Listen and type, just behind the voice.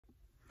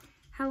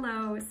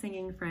Hello,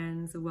 singing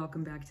friends.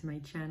 Welcome back to my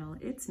channel.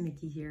 It's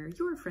Miki here,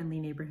 your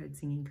friendly neighborhood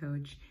singing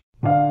coach.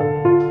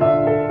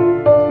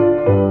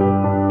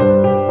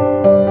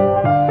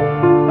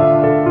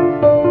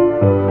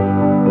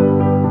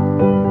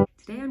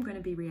 Today I'm going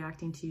to be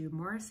reacting to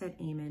Morissette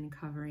Amon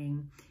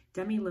covering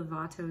Demi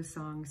Lovato's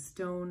song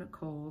Stone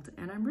Cold,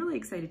 and I'm really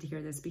excited to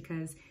hear this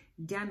because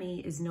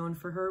Demi is known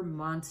for her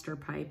monster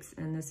pipes,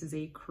 and this is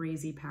a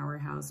crazy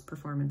powerhouse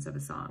performance of a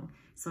song.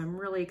 So I'm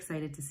really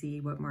excited to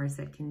see what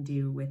Morissette can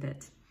do with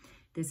it.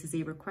 This is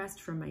a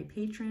request from my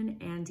patron,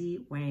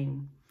 Andy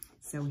Wang.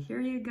 So here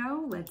you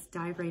go, let's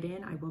dive right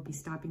in. I will be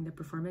stopping the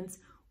performance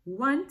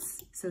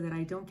once so that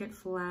I don't get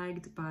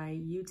flagged by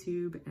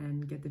YouTube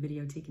and get the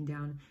video taken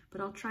down,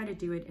 but I'll try to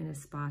do it in a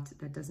spot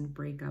that doesn't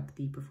break up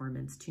the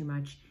performance too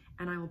much,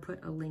 and I will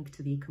put a link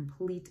to the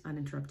complete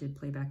uninterrupted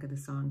playback of the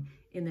song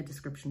in the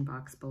description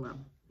box below.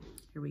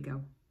 Here we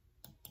go.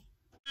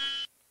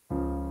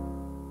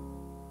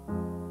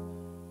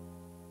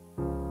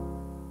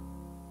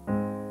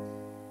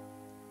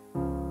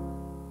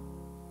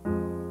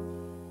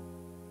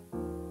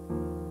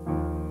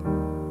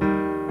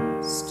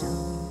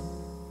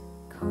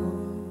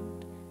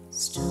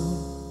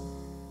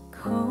 Stone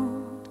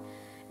cold,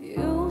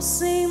 you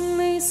see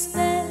me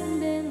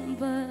standing,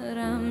 but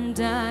I'm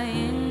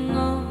dying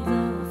on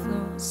the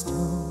floor.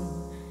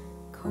 Stone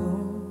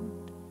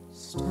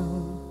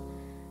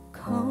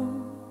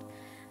cold.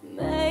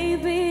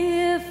 Maybe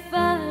if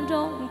I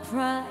don't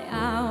cry,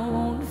 I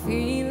won't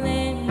feel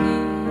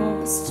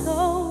anymore.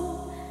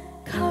 Stone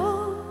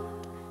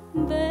cold,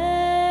 baby.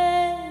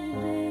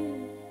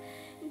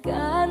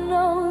 God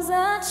knows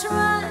I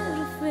try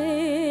to feel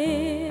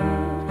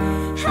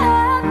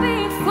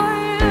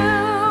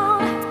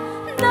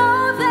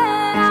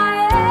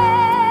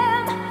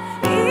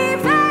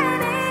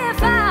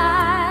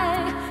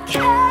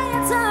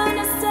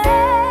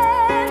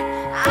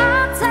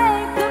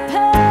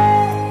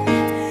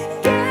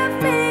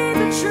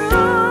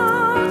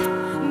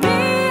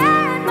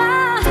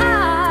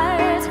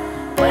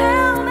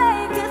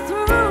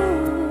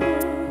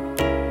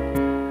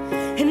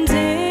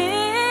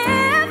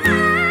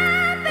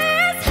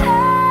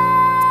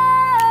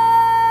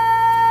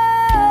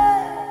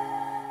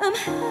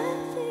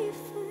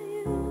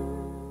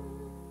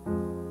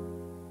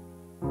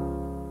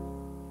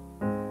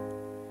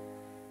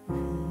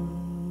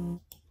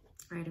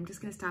I'm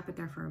just going to stop it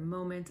there for a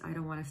moment. I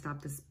don't want to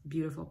stop this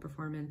beautiful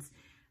performance.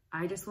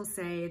 I just will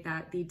say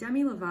that the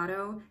Demi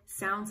Lovato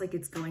sounds like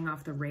it's going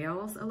off the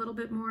rails a little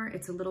bit more.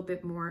 It's a little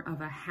bit more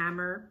of a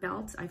hammer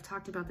belt. I've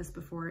talked about this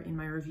before in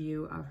my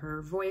review of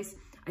her voice.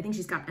 I think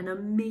she's got an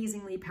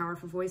amazingly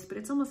powerful voice, but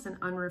it's almost an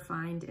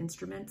unrefined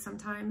instrument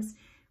sometimes.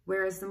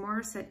 Whereas the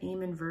Morissette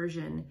Amon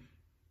version,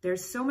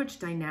 there's so much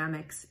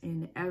dynamics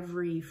in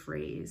every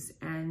phrase,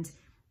 and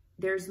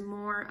there's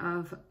more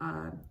of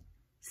a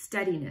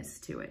steadiness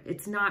to it.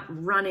 It's not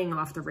running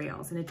off the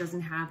rails, and it doesn't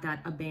have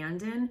that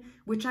abandon,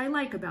 which I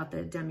like about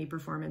the Demi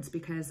performance,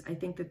 because I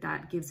think that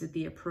that gives it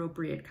the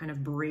appropriate kind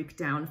of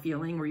breakdown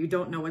feeling where you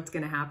don't know what's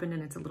going to happen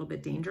and it's a little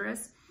bit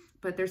dangerous.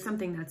 But there's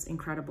something that's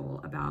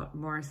incredible about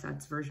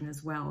Morissette's version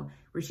as well,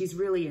 where she's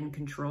really in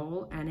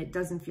control and it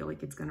doesn't feel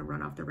like it's going to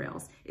run off the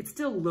rails. It's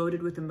still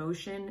loaded with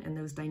emotion and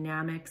those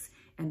dynamics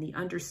and the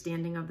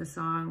understanding of the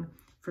song.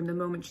 From the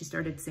moment she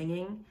started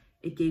singing,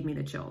 it gave me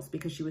the chills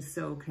because she was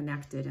so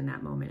connected in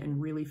that moment and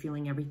really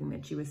feeling everything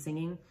that she was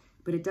singing.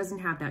 But it doesn't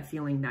have that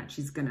feeling that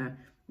she's gonna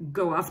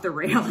go off the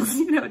rails.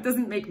 You know, it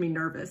doesn't make me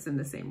nervous in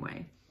the same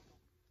way.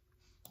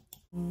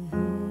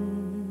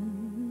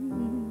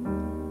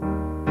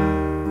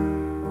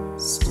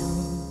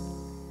 Stone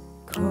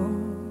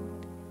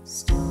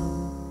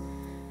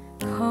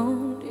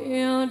cold,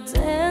 you're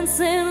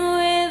dancing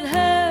with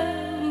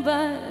her,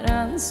 but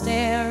I'm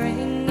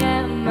staring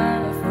at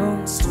my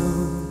phone.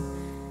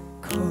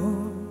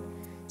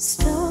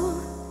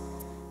 Stone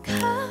cold,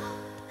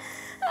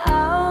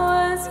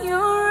 I was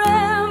your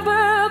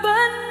amber,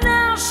 but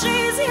now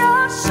she's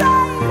your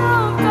shade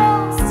of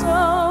gold.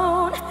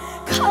 Stone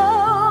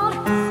cold,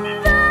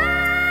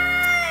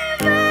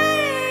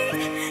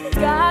 baby.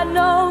 God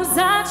knows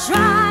I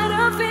try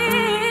to feel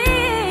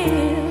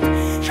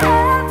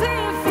happy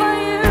for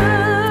you.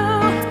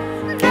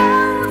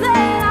 Know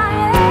that I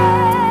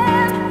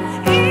am,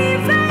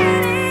 even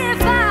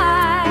if I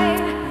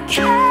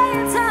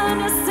can't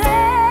understand.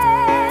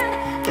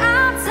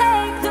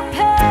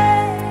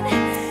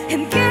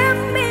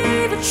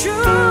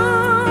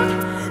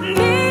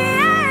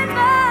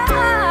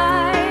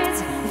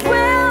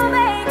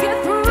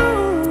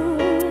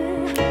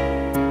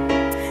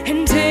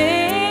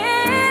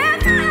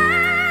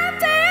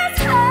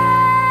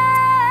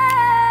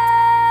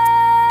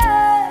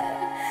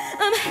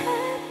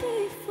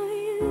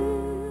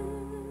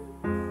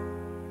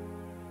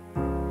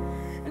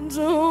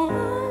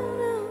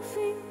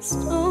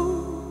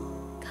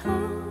 Stone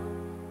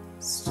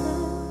cold,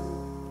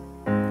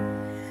 stone.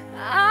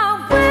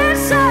 I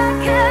wish I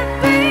could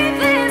be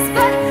this,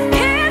 but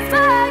here's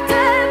my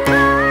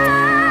goodbye.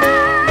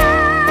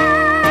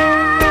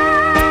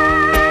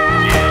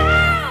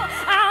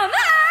 I'm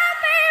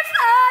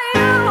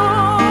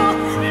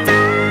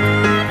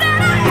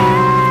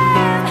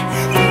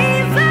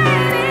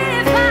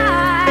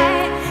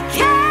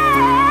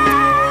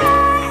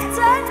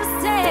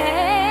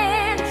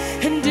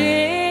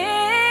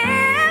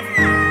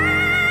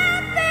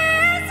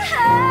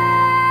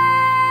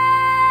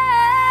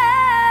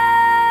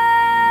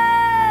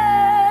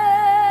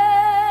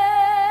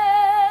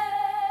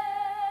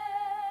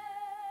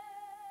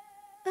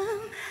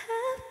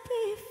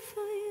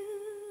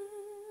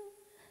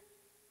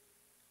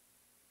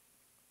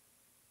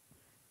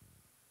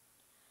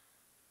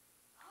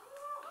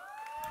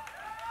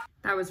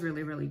That was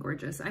really, really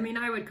gorgeous. I mean,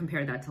 I would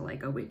compare that to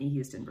like a Whitney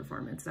Houston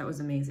performance. That was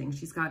amazing.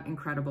 She's got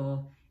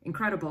incredible,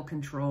 incredible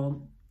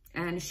control.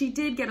 And she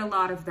did get a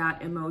lot of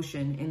that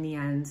emotion in the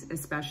end,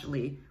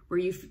 especially where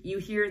you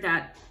hear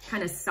that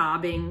kind of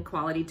sobbing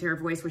quality to her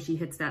voice where she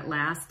hits that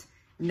last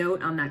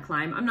note on that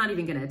climb. I'm not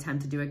even going to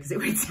attempt to do it because it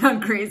would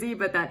sound crazy,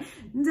 but that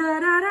da da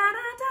da da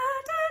da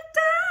da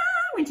da,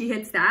 when she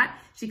hits that,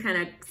 she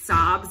kind of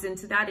sobs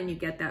into that, and you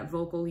get that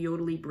vocal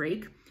yodely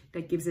break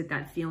that gives it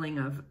that feeling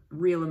of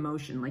real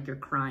emotion, like you're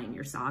crying,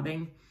 you're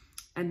sobbing.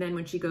 And then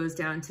when she goes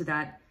down to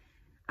that,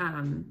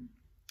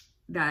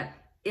 that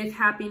if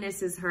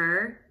happiness is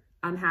her,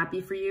 I'm happy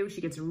for you, she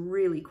gets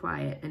really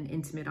quiet and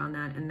intimate on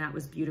that, and that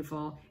was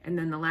beautiful. And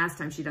then the last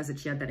time she does it,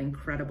 she had that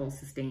incredible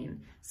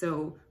sustain.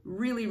 So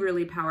really,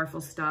 really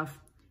powerful stuff,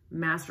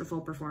 masterful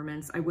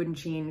performance. I wouldn't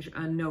change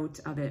a note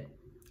of it.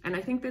 And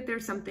I think that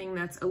there's something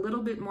that's a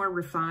little bit more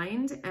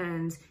refined,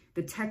 and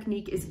the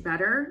technique is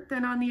better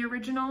than on the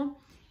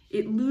original.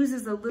 It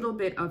loses a little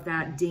bit of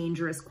that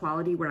dangerous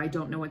quality where I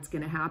don't know what's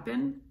going to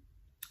happen.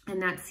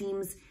 And that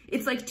seems,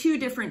 it's like two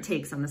different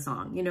takes on the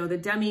song. You know, the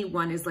Demi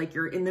one is like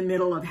you're in the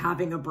middle of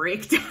having a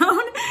breakdown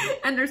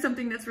and there's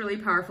something that's really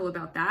powerful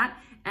about that.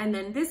 And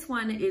then this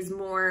one is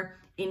more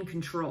in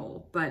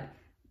control, but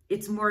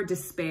it's more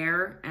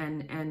despair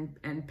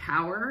and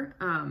power.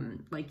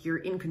 Like you're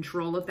in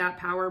control of that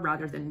power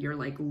rather than you're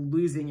like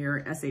losing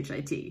your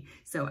SHIT.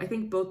 So I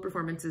think both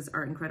performances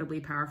are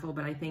incredibly powerful,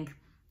 but I think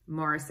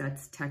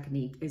Morissette's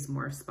technique is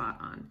more spot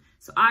on.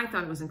 So I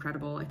thought it was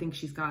incredible. I think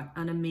she's got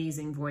an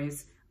amazing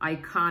voice,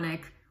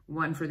 iconic,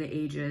 one for the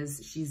ages.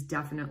 She's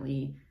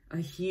definitely a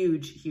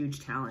huge,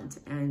 huge talent.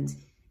 And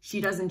she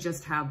doesn't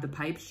just have the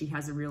pipes, she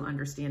has a real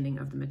understanding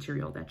of the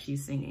material that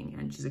she's singing,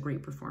 and she's a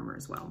great performer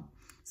as well.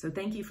 So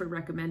thank you for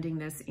recommending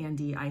this,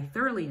 Andy. I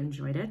thoroughly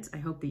enjoyed it. I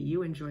hope that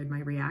you enjoyed my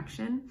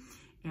reaction.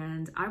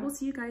 And I will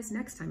see you guys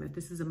next time. If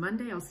this is a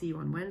Monday, I'll see you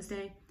on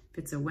Wednesday. If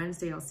it's a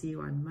Wednesday, I'll see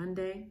you on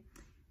Monday.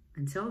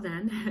 Until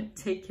then,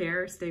 take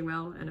care, stay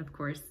well, and of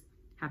course,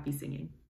 happy singing.